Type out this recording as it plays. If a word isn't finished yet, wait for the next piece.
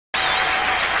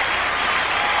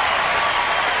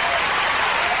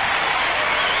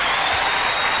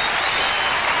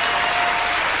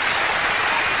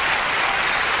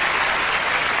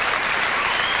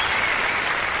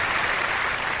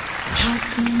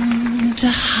to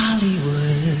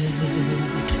Hollywood.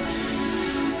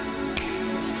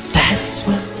 That's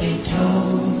what they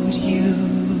told you.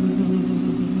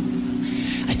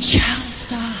 A child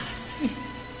star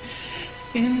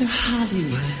in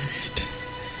Hollywood.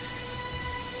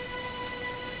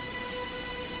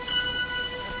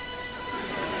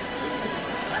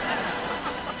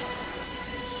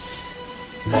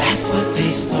 That's what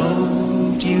they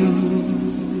sold you.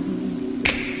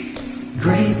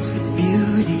 Grace with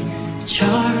beauty,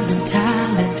 charm and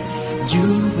talent. You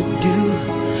would do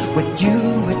what you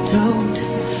were told,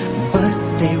 but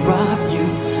they robbed you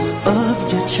of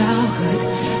your childhood,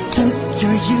 took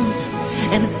your youth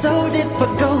and sold it for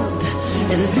gold.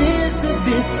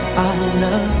 Elizabeth, I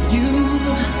love you.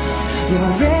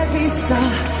 You're every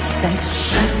star that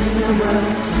shines in the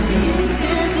world to me.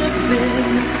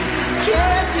 Elizabeth,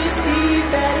 can't you see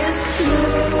that it's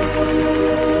true?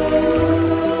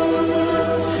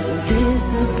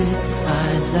 Elizabeth, I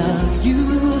love you.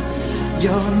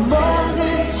 You're more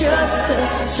than just a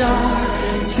star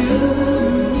to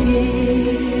me.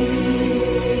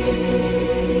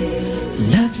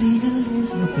 Lovely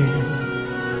Elisabeth,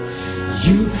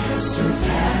 you have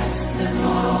surpassed them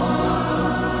all.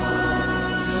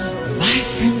 My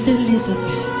friend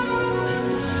Elisabeth,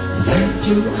 learn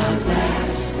to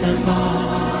outlast them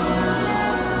all.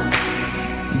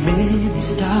 Many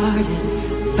started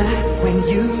back when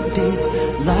you did,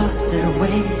 lost their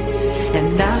way, and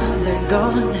now they're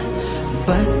gone.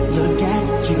 But look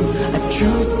at you, a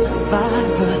true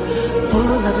survivor,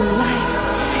 full of life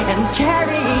and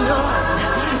carrying on.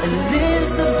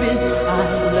 Elizabeth, I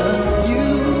love you.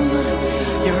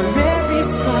 You're every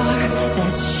star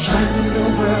that shines in the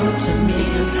world to me.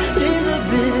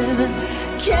 Elizabeth,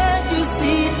 can't you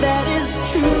see that is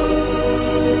true?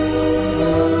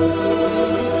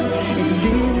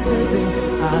 Elizabeth,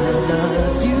 I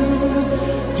love you.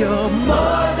 You're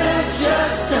more than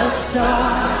just a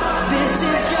star. This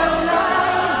is your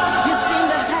life. You seem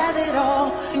to have it all.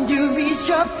 You reach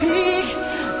your peak.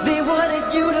 They wanted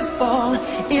you to fall.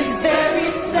 It's very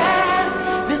sad.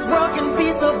 This world can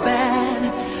be so bad.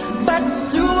 But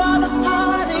through all the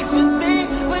heartaches, when they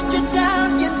put you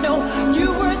down, you know you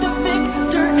were the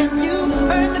victor and you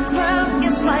earned the crown.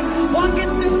 It's like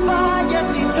walking through fire,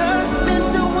 determined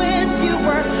to win. You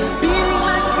were beating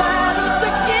life's battles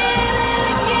again and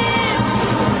again.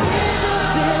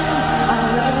 Elizabeth, I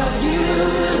love you.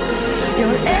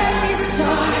 You're every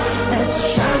star that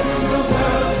shines in the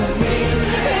world to me.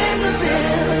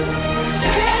 Elizabeth,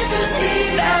 can't you see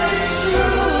that it's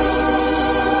true?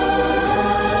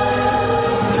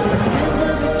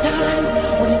 Remember the time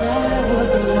when I was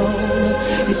alone.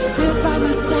 You stood by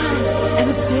my side and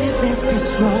said, let's be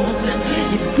strong.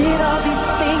 You did all these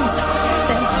things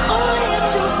that only a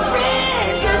true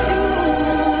friend can do.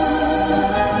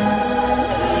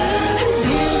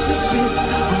 Elizabeth,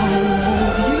 I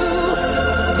love you.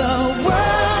 The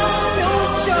world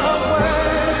knows your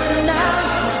word now.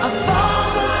 Of all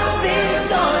the things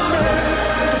on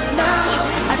earth now,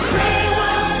 I pray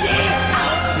one day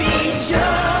I'll be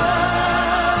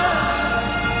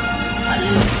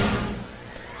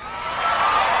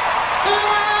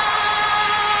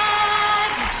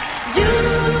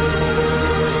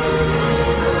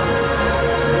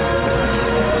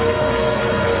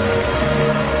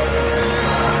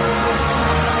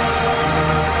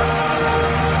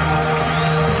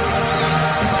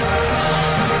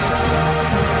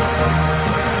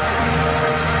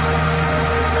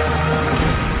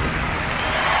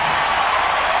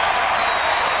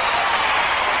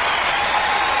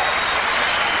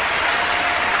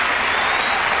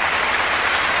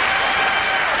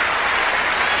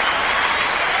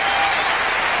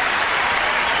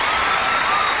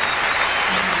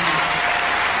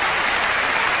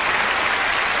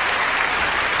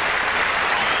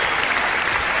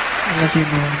I love you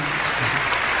more.